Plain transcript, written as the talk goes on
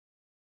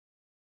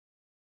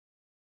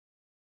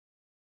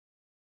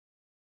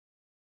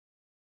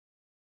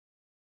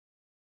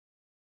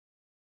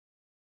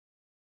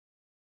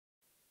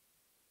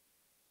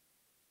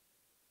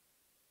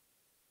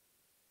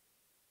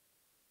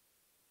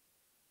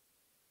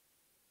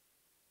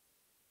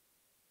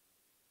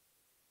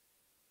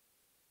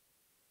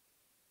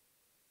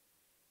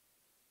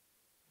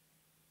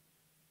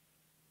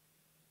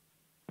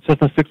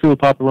Cessna 60 will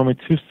pop at runway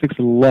 26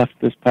 left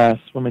this pass.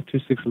 Runway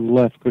 26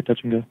 left, clear touch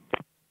and go.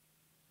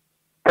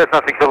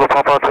 Cessna 60 will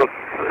pop out to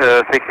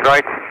 6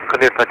 right,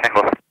 clear touch and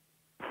go.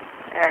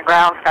 And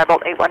ground,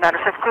 Skybolt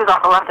 8196, cruise on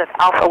the left at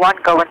Alpha 1,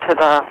 go into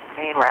the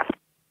main ramp.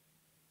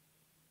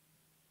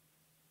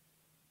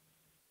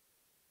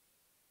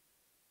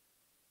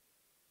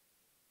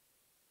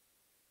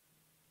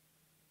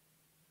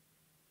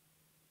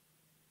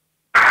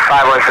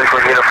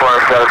 Uniform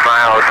 7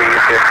 miles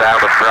east down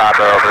to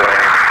Bravo over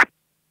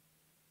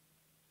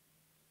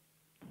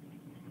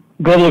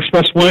Global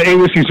Express 18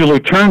 Whiskey Zulu,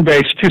 turn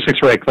base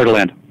 26 right, clear to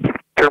land.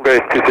 Turn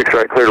base 26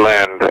 right, clear to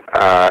land,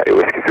 8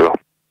 Whiskey Zulu.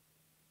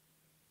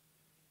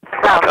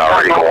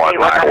 Tower Eagle 1,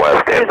 9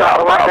 west,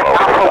 inbound Bravo.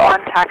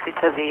 Alpha 1, taxi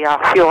to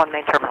the fuel and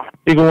main terminal.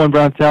 Eagle 1,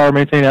 Brown Tower,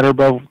 maintain at or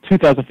above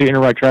 2,000 feet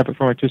inner right traffic,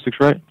 runway 26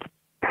 right.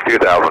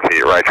 2,000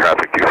 feet right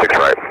traffic, 26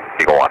 right,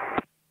 Eagle 1.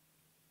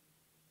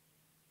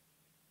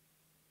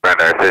 Right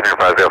there, Station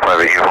 505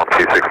 uniform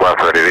 26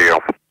 left, ready to go.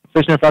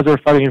 Station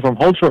 505 uniform,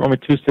 hold short, runway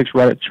 26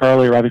 right at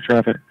Charlie, arriving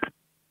traffic.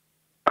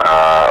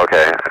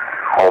 Okay.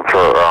 Hold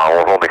short,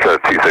 we'll only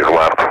cut 26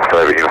 left,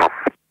 private uniform.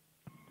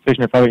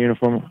 Station 58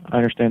 uniform, I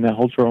understand that.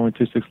 Hold short, runway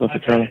 26 left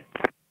at Charlie.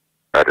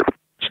 Roger.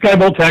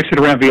 Skybolt, taxi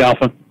to ramp V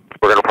Alpha.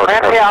 We're going to park.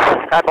 Ramp V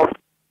Alpha, Skybolt.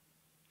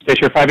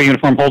 Station 58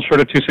 uniform, hold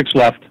short at 26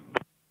 left.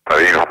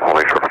 Private uniform,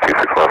 holding short at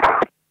 26 left.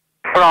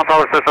 Put on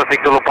Tower Cessna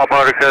 60 will pop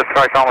out, request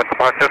right on with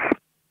departure.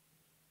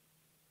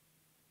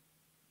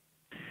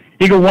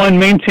 Eagle 1,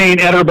 maintain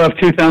at or above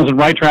 2,000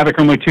 right traffic,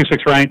 runway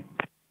 26 right.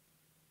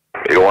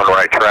 Eagle 1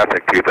 right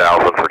traffic,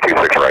 2,000 for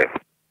 26 right.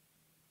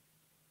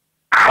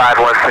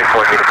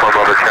 5161 uniform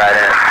over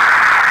Trident,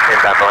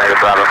 inbound Atlanta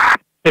Bravo.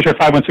 Station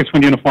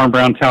 5161 uniform,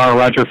 Brown Tower,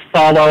 roger.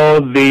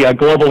 Follow the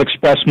Global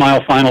Express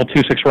mile final,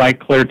 26 right,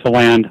 cleared to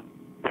land.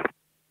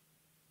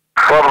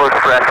 Global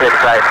Express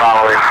inside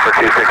following for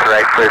 26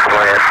 right, cleared to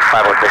land,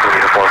 5161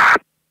 uniform.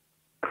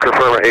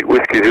 Confirm 8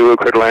 Whiskey Zulu,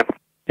 cleared to land.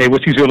 8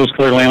 Whiskey Zulu is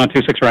clear to land on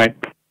 26 right.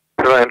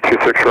 Land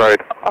 26 right,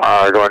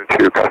 going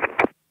to customs.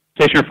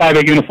 Station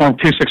 58 uniform,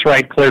 26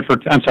 right, cleared for,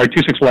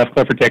 26 left,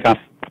 clear for takeoff.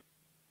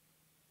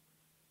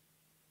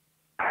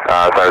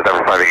 Sorry,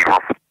 58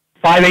 uniform.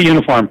 58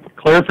 uniform,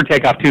 cleared for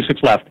takeoff,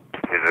 26 left.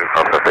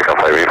 Takeoff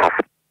 58 uniform.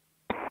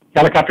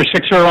 Helicopter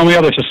 60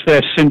 Romeo, there's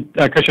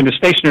a Christian is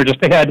stationary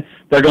just ahead.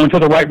 They're going to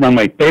the right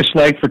runway, base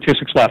leg for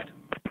 26 left.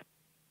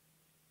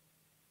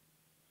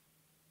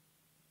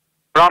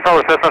 Ground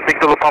Tower Cessna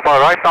 60 will pop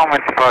out right down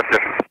with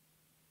departure.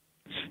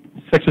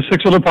 6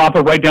 will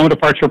Papa, right down with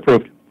departure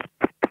approved.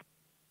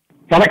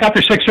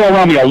 Helicopter 60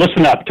 Romeo,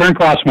 listen up, turn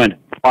crosswind.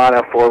 On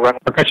F4 run.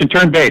 Percussion,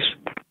 turn base.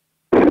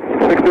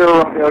 60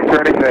 Romeo,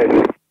 turning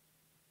base.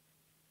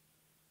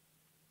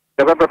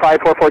 November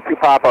 5442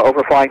 Papa,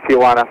 overflying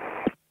Tijuana.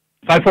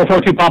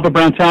 5442 Papa,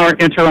 Brown Tower,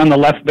 enter on the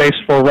left base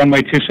for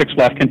runway 26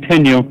 left,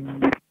 continue.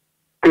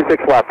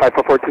 26 left,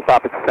 5442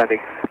 Papa, descending.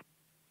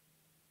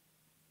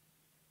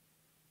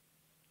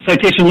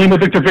 Citation Lima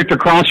Victor Victor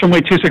cross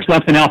runway 26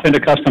 left and Alpha into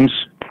customs.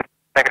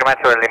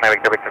 Sacramento, Lima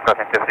Victor Victor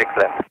crossing 26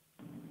 left.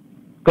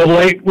 Global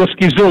 8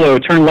 Whiskey Zulu,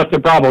 turn left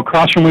at Bravo,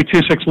 cross runway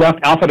 26 left,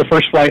 Alpha to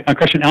first flight,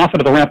 correction, Alpha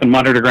to the ramp and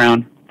monitor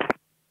ground.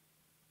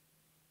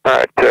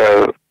 Alright,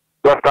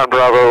 left on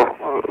Bravo,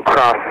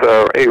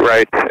 cross 8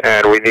 right,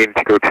 and we need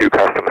to go to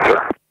customs,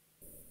 sir.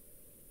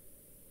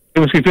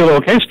 Whiskey Zulu,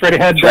 okay, straight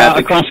ahead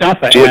across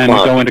Alpha and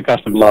go into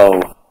customs.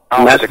 Low,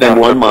 less than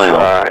 1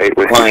 mile,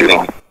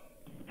 climbing.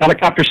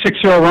 Helicopter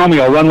 60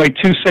 Romeo, runway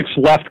 26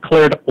 left,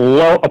 cleared,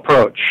 low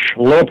approach.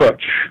 Low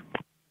approach.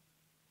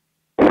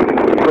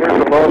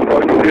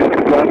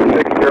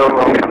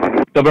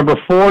 November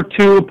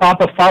 42,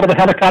 Papa, follow the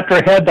helicopter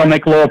ahead. They'll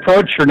make low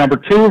approach. Or number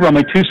 2,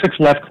 runway 26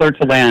 left, cleared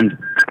to land.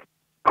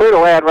 Clear to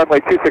land, runway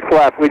 26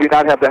 left. We do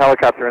not have the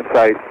helicopter in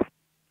sight.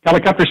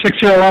 Helicopter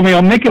 60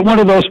 Romeo, make it one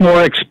of those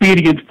more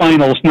expedient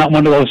finals, not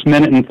one of those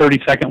minute and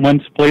 30-second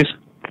ones, please.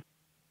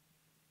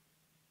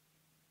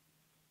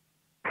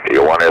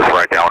 Eagle 1 is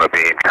right down a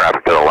beam,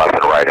 traffic to the left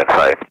and right in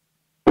sight.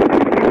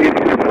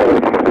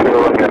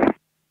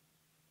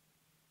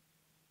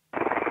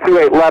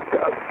 28 left,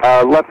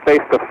 left base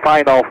to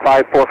final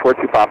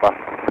 5442 Papa.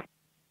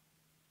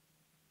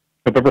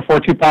 November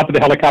 42 Papa,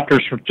 the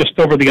helicopters are just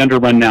over the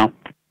underrun now.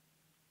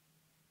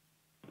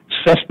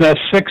 Cessna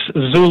 6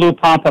 Zulu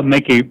Papa,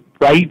 make a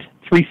right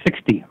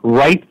 360.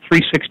 Right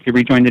 360,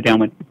 rejoin the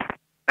downwind.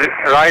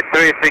 Right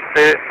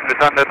 360,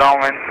 return the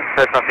downwind,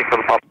 Cessna 6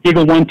 Zulu Papa.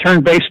 Eagle 1,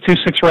 turn base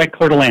 26 right,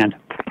 clear to land.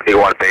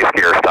 Eagle 1, base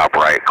gear, stop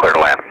right, clear to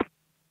land.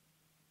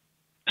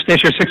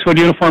 Station 6 Wood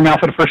uniform,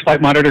 Alpha to first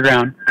flight, monitor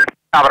ground.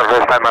 Alpha to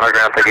first flight, monitor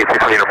ground, take 6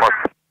 uniform.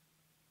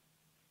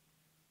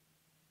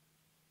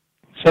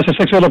 Cessna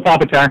 6 Zulu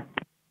Papa, tower.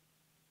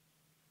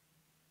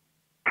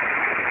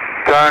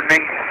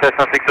 Turning,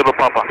 Cessna 6 Zulu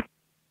Papa.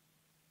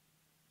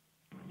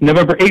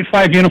 November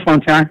 85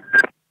 uniform, tower.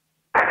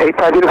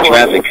 85 uniform.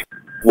 Traffic,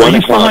 1 Are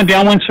you still o'clock, on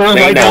downwind, sir? same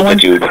Right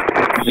downwind?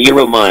 altitude,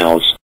 0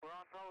 miles.